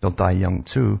heavily. They'll die young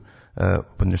too,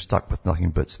 when they're stuck with nothing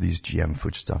but these GM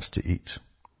foodstuffs to eat.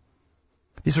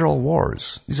 These are all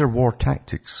wars. These are war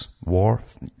tactics. War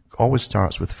always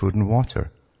starts with food and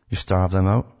water. You starve them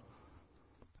out,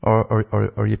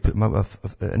 or you put them out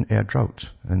of an air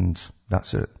drought, and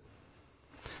that's it.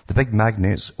 The big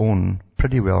magnates own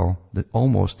pretty well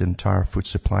almost the entire food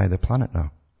supply of the planet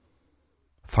now.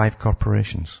 5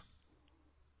 corporations.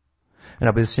 And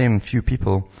it'll be the same few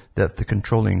people that have the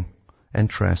controlling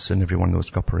interests in every one of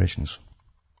those corporations.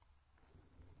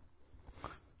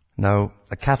 Now,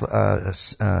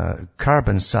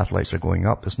 carbon satellites are going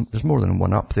up. There's more than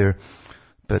one up there.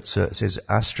 But it says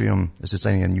Astrium is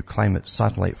designing a new climate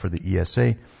satellite for the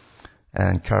ESA.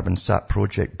 And Carbon Sat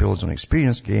project builds on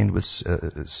experience gained with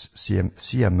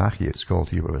Siamahi, it's called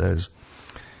here, whatever it is.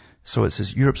 So it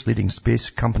says Europe's leading space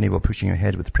company while pushing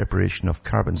ahead with the preparation of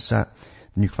Carbon Sat,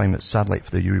 the new climate satellite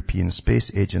for the European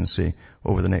Space Agency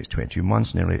over the next 22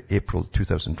 months, in early April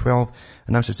 2012,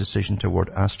 announced its decision to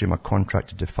award Astrium a contract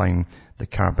to define the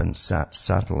Carbon Sat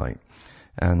satellite.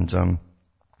 And so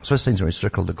this thing's going to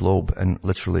circle the globe and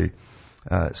literally,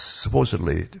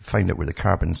 supposedly find out where the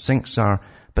carbon sinks are,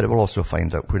 but it will also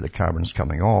find out where the carbon's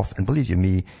coming off. And believe you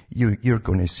me, you're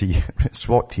going to see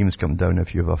SWAT teams come down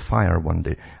if you have a fire one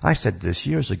day. I said this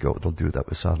years ago, they'll do that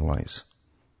with satellites.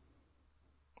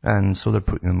 And so they're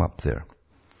putting them up there.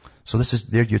 So this is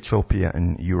their utopia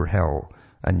and your hell,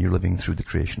 and you're living through the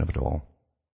creation of it all.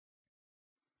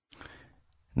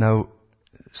 Now,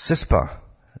 CISPA,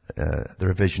 the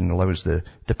revision allows the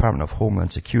Department of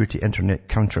Homeland Security Internet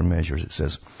countermeasures, it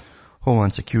says.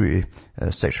 Homeland Security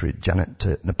Secretary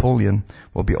Janet Napoleon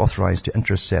will be authorized to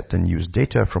intercept and use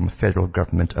data from federal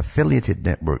government affiliated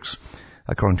networks,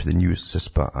 according to the new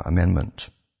CISPA amendment.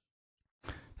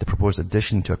 The proposed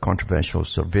addition to a controversial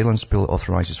surveillance bill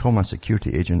authorizes Homeland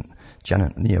Security agent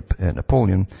Janet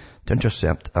Napoleon to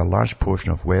intercept a large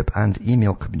portion of web and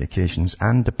email communications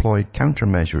and deploy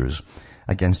countermeasures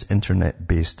against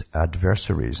internet-based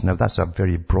adversaries. Now that's a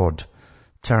very broad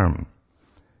term.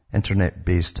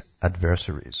 Internet-based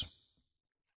adversaries.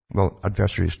 Well,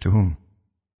 adversaries to whom?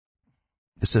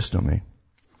 The system, eh?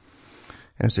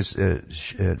 And it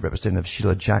says, Representative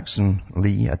Sheila Jackson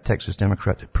Lee, a Texas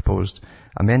Democrat, proposed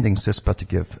amending CISPA to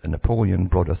give Napoleon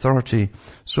broad authority,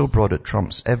 so broad it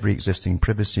trumps every existing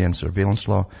privacy and surveillance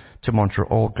law, to monitor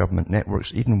all government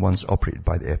networks, even ones operated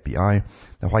by the FBI,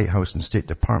 the White House and State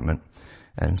Department.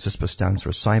 And CISPA stands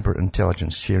for Cyber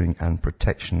Intelligence Sharing and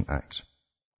Protection Act.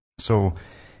 So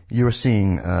you're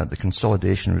seeing the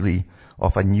consolidation really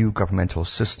of a new governmental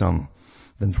system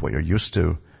than what you're used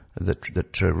to,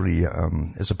 that really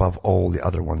is above all the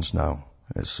other ones now.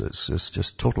 It's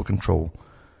just total control,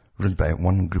 ruled by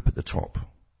one group at the top.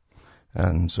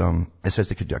 And it says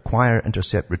they could acquire,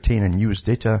 intercept, retain, and use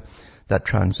data that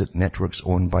transit networks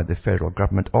owned by the federal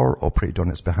government or operated on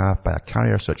its behalf by a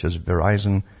carrier such as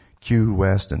Verizon, Q,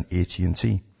 West, and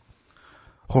AT&T.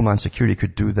 Homeland Security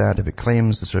could do that if it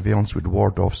claims the surveillance would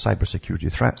ward off cybersecurity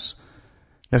threats.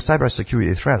 Now,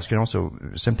 cybersecurity threats can also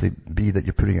simply be that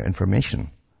you're putting out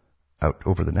information out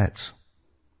over the net.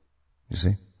 You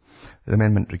see? The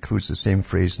amendment includes the same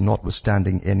phrase,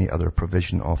 notwithstanding any other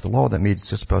provision of the law, that made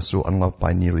CISPA so unloved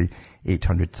by nearly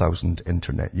 800,000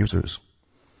 internet users.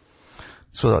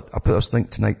 So I'll put this link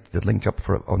tonight, the link up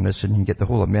on this, and you can get the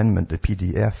whole amendment. The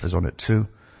PDF is on it too.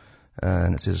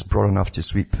 And it says broad enough to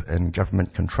sweep in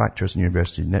government contractors and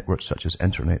university networks such as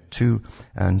Internet 2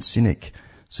 and Scenic,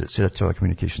 said a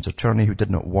telecommunications attorney who did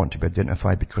not want to be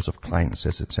identified because of client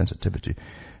sensitivity.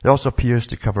 It also appears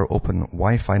to cover open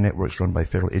Wi-Fi networks run by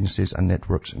federal agencies and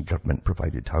networks in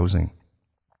government-provided housing.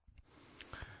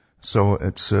 So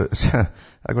it's I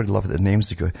got to love the names.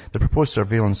 The proposed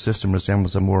surveillance system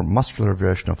resembles a more muscular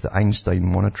version of the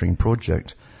Einstein monitoring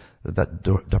project that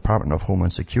the Department of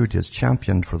Homeland Security has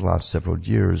championed for the last several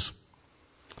years.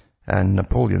 And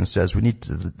Napoleon says we need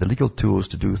the legal tools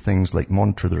to do things like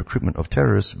monitor the recruitment of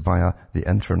terrorists via the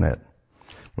internet.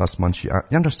 Last month, you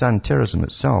understand terrorism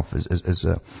itself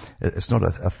it's not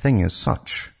a thing as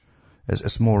such.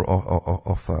 It's more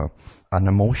of an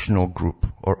emotional group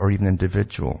or even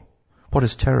individual. What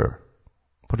is terror?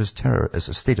 What is terror? It's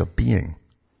a state of being.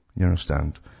 You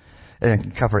understand? And it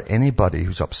can cover anybody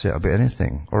who's upset about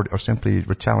anything or simply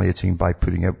retaliating by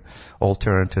putting out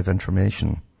alternative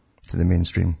information to the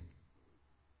mainstream,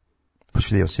 which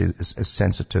they'll say is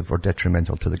sensitive or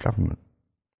detrimental to the government,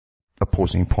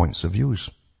 opposing points of views.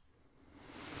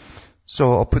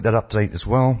 So I'll put that up tonight as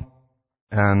well.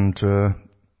 And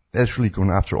it's really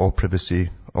going after all privacy,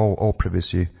 all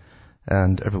privacy,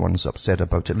 and everyone's upset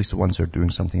about it, at least the ones who are doing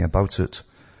something about it.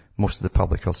 Most of the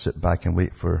public will sit back and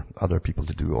wait for other people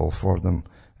to do all for them,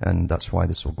 and that's why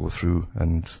this will go through,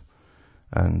 and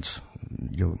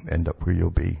you'll end up where you'll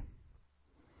be.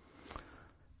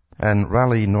 And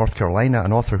Raleigh, North Carolina,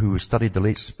 an author who studied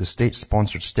the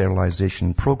state-sponsored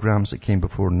sterilization programs that came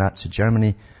before Nazi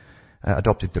Germany,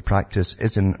 adopted the practice,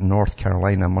 is in North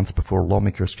Carolina a month before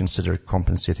lawmakers considered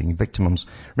compensating victims.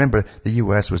 Remember, the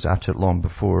US was at it long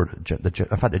before, in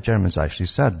fact, the Germans actually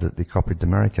said that they copied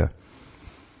America.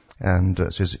 And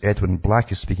it says Edwin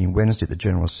Black is speaking Wednesday at the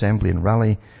General Assembly in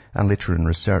Raleigh and later in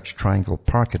Research Triangle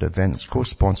Park at events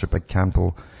co-sponsored by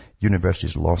Campbell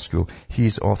University's Law School.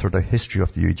 He's authored a history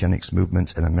of the eugenics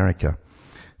movement in America.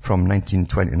 From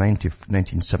 1929 to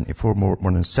 1974, more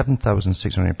than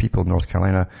 7,600 people in North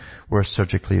Carolina were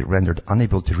surgically rendered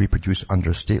unable to reproduce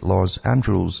under state laws and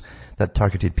rules that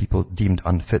targeted people deemed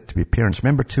unfit to be parents.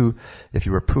 Remember too, if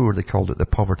you were poor, they called it the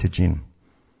poverty gene.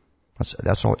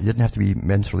 That's all. You didn't have to be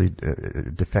mentally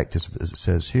defective, as it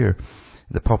says here.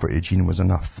 The poverty gene was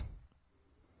enough.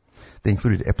 They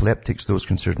included epileptics, those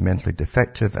considered mentally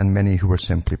defective, and many who were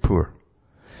simply poor.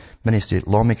 Many state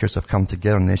lawmakers have come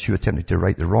together on the issue, attempting to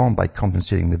right the wrong by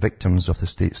compensating the victims of the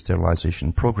state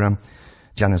sterilization program.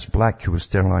 Janice Black, who was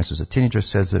sterilized as a teenager,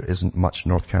 says there isn't much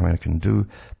North Carolina can do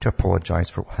to apologize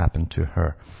for what happened to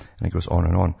her. And it goes on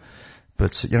and on.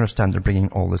 But you understand they're bringing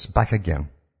all this back again.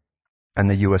 And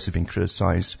the US has been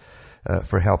criticized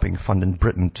for helping fund in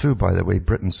Britain too, by the way.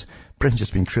 Britain's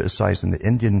just been criticized, and the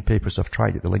Indian papers have tried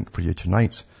to get the link for you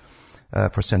tonight,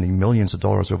 for sending millions of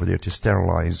dollars over there to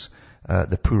sterilize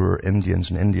the poorer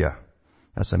Indians in India.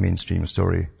 That's a mainstream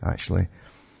story, actually.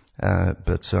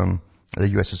 But the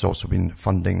US has also been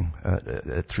funding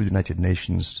through the United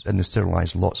Nations, and they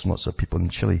sterilized lots and lots of people in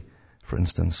Chile, for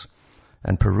instance.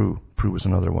 And Peru. Peru was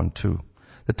another one too.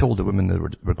 They told the women they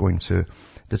were going to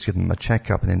just give them a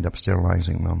checkup and end up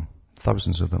sterilizing them.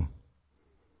 Thousands of them.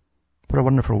 What a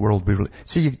wonderful world we really...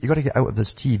 See, you got to get out of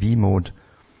this TV mode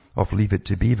of leave it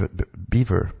to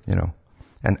beaver, you know.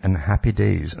 and happy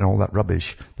days and all that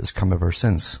rubbish that's come ever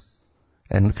since.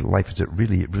 And look at life as it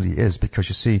really is, because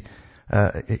you see,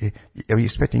 are you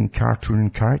expecting cartoon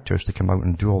characters to come out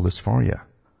and do all this for you?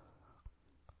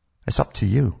 It's up to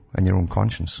you and your own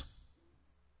conscience.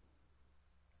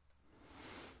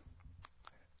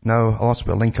 Now, I'll also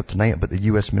put a link up tonight about the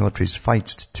US military's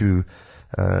fights to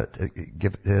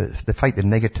fight the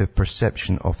negative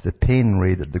perception of the pain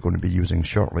ray that they're going to be using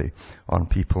shortly on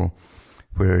people,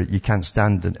 where you can't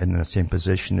stand in the same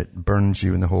position. It burns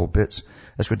you in the whole bit.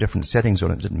 It's got different settings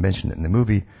on it. Didn't mention it in the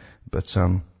movie, but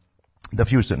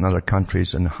they've used it in other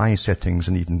countries in high settings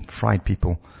and even fried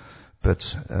people.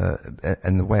 But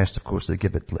in the West, of course, they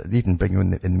even bring in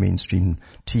the mainstream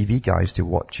TV guys to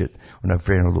watch it on a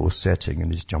very low setting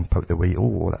and just jump out the way.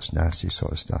 Oh, that's nasty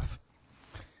sort of stuff.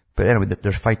 But anyway,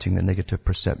 they're fighting the negative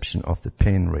perception of the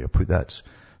pain ray. I'll put that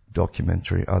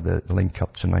documentary, the link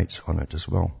up tonight on it as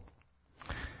well.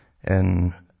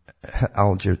 And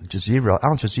Al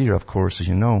Jazeera, of course, as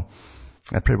you know,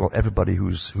 pretty well everybody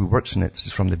who works in it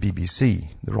is from the BBC.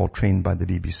 They're all trained by the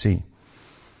BBC.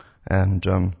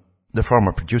 And the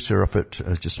former producer of it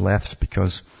has just left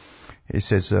because he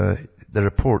says the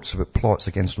reports about plots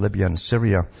against Libya and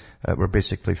Syria were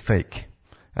basically fake,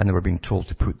 and they were being told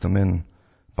to put them in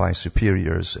by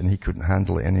superiors, and he couldn't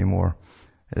handle it anymore.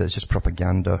 It's just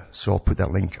propaganda. So I'll put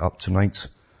that link up tonight,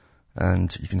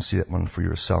 and you can see that one for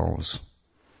yourselves.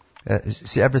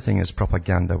 See, everything is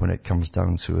propaganda when it comes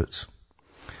down to it.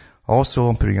 Also,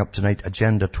 I'm putting up tonight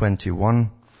Agenda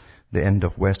 21, The End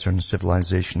of Western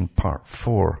Civilization, Part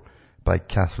 4, by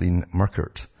Kathleen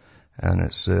Merkert. And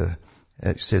it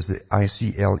says the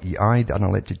ICLEI, the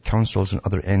unelected councils and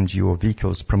other NGO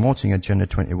vehicles promoting Agenda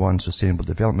 21, Sustainable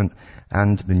Development,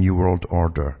 and the New World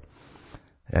Order.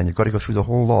 And you've got to go through the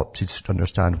whole lot to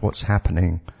understand what's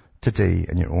happening today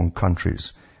in your own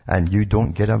countries. And you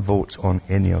don't get a vote on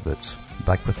any of it.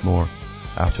 Back with more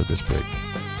after this break.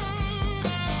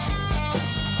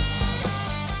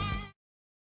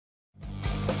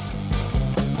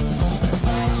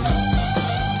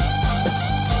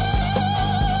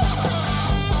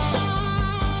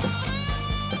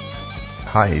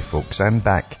 Hi folks, I'm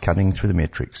back cutting through the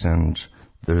matrix, and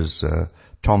there's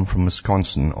Tom from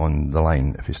Wisconsin on the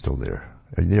line, if he's still there.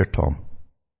 Are you there, Tom?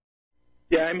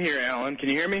 Yeah, I'm here, Alan. Can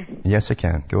you hear me? Yes, I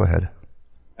can. Go ahead.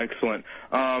 Excellent.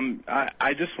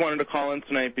 I just wanted to call in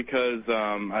tonight because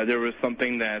there was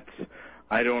something that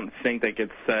I don't think that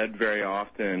gets said very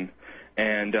often,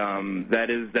 and that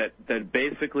is that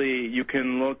basically you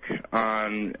can look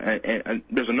on, and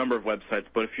there's a number of websites,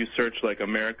 but if you search like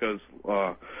American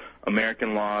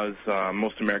laws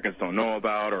most Americans don't know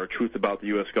about, or truth about the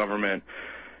U.S. government,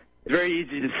 it's very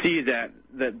easy to see that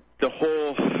the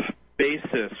whole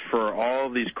basis for all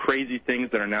these crazy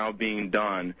things that are now being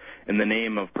done in the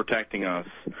name of protecting us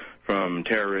from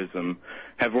terrorism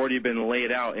have already been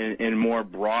laid out in more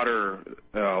broader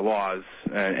laws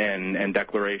and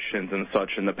declarations and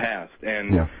such in the past.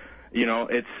 And, you know,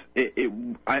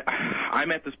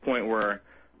 I'm at this point where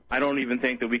I don't even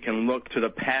think that we can look to the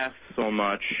past so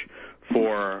much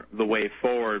for the way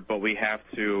forward, but we have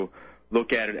to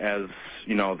look at it as,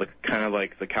 you know, the kind of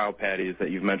like the cow patties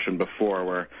that you've mentioned before,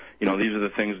 where, you know, these are the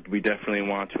things we definitely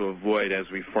want to avoid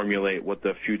as we formulate what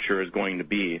the future is going to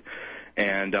be.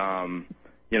 And,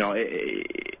 you know,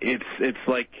 it's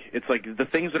like the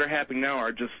things that are happening now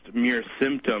are just mere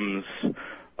symptoms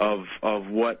of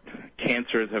what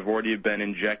cancers have already been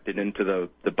injected into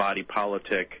the body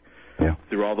politic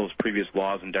through all those previous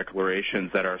laws and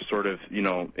declarations that are sort of, you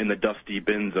know, in the dusty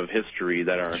bins of history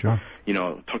that are, you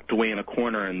know, tucked away in a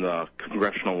corner in the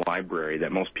Congressional Library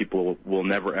that most people will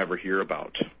never, ever hear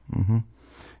about. Mm-hmm.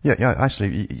 Yeah,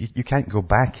 actually, you can't go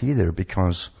back either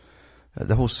because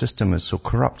the whole system is so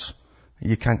corrupt.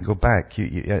 You can't go back.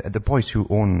 The boys who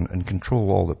own and control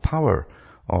all the power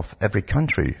of every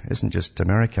country, isn't just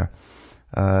America,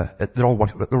 they're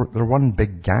one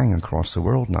big gang across the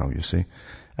world now, you see.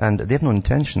 And they have no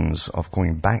intentions of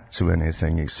going back to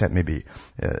anything except maybe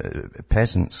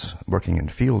peasants working in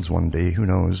fields one day, who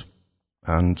knows,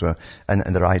 and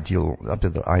their ideal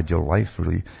life,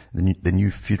 really, the new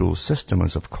feudal system,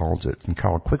 as I've called it, and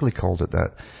Carl Quigley called it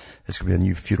that. It's going to be a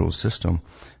new feudal system,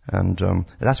 and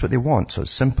that's what they want. So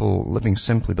living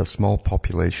simply with a small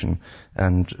population,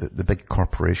 and the big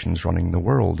corporations running the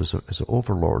world as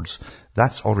overlords.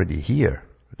 That's already here.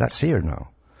 That's here now.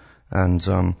 And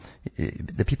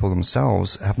the people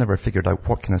themselves have never figured out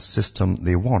what kind of system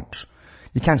they want.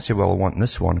 You can't say, well, I want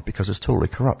this one, because it's totally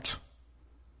corrupt.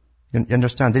 You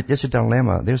understand? There's a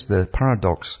dilemma. There's the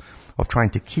paradox of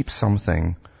trying to keep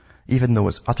something, even though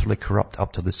it's utterly corrupt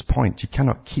up to this point. You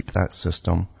cannot keep that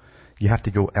system. You have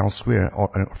to go elsewhere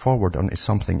or forward onto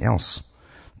something else.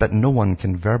 But no one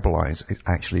can verbalize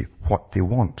actually what they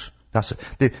want. That's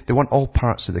it. They want all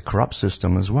parts of the corrupt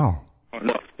system as well.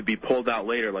 Enough to be pulled out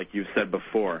later, like you said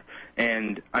before.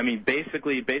 And, I mean,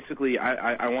 basically,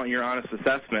 I want your honest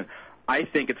assessment. I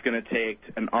think it's going to take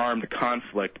an armed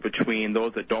conflict between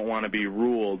those that don't want to be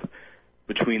ruled,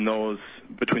 between those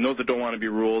that don't want to be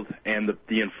ruled and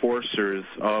the enforcers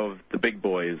of the big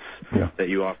boys that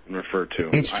you often refer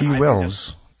to. H.G.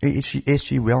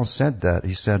 Wells said that.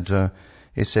 He said,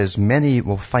 he says, many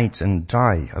will fight and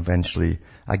die eventually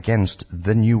against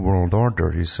the New World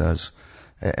Order, he says,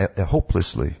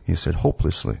 hopelessly. He said,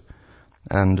 hopelessly.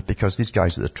 And because these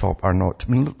guys at the top are not,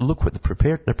 I mean, look what they're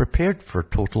prepared. They're prepared for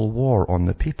total war on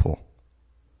the people.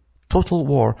 Total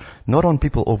war, not on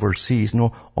people overseas,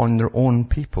 no, on their own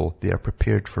people. They are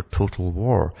prepared for total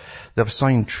war. They've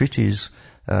signed treaties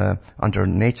under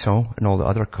NATO and all the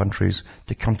other countries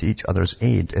to come to each other's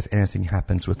aid if anything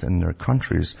happens within their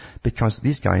countries, because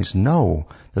these guys know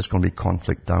there's going to be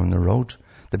conflict down the road.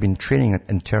 They've been training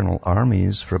internal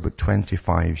armies for about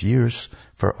 25 years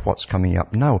for what's coming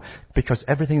up now, because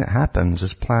everything that happens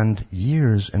is planned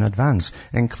years in advance,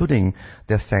 including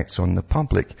the effects on the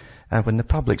public. And when the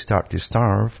public start to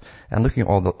starve, and looking at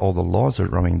all the laws that are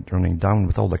running down,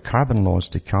 with all the carbon laws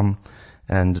to come,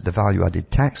 and the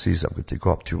value-added taxes that are going to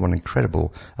go up to one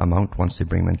incredible amount once they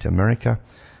bring them into America,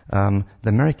 the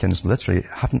Americans literally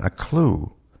haven't a clue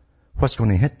what's going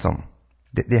to hit them.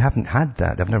 They haven't had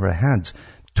that. They've never had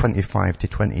 25 to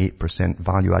 28%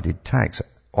 value-added tax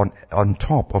on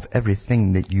top of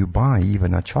everything that you buy,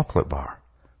 even a chocolate bar.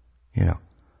 You know.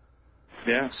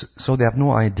 Yeah. So they have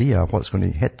no idea what's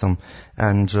going to hit them.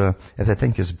 And if they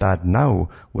think it's bad now,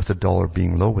 with the dollar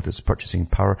being low, with its purchasing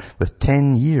power, with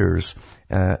 10 years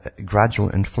gradual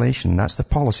inflation, that's the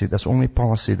policy. That's the only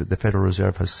policy that the Federal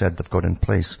Reserve has said they've got in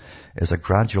place, is a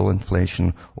gradual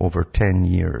inflation over 10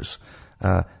 years.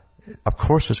 Of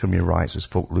course there's going to be a rise as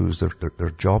folk lose their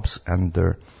jobs and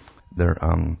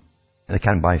they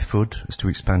can't buy food. It's too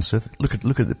expensive. Look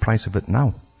at the price of it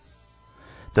now.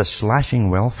 They're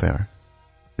slashing welfare.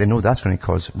 They know that's going to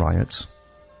cause riots.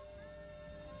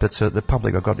 But the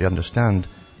public have got to understand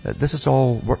that this is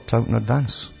all worked out in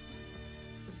advance.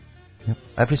 Yep.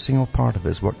 Every single part of it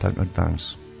is worked out in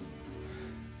advance.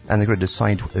 And they're going to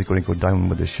decide if they're going to go down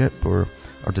with the ship or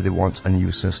do they want a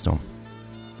new system.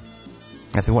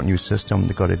 If they want a new system,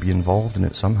 they've got to be involved in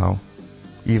it somehow,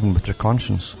 even with their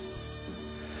conscience.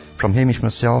 From Hamish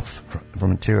myself,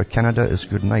 from Ontario, Canada, is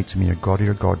good night. May your God or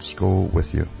your gods go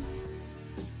with you.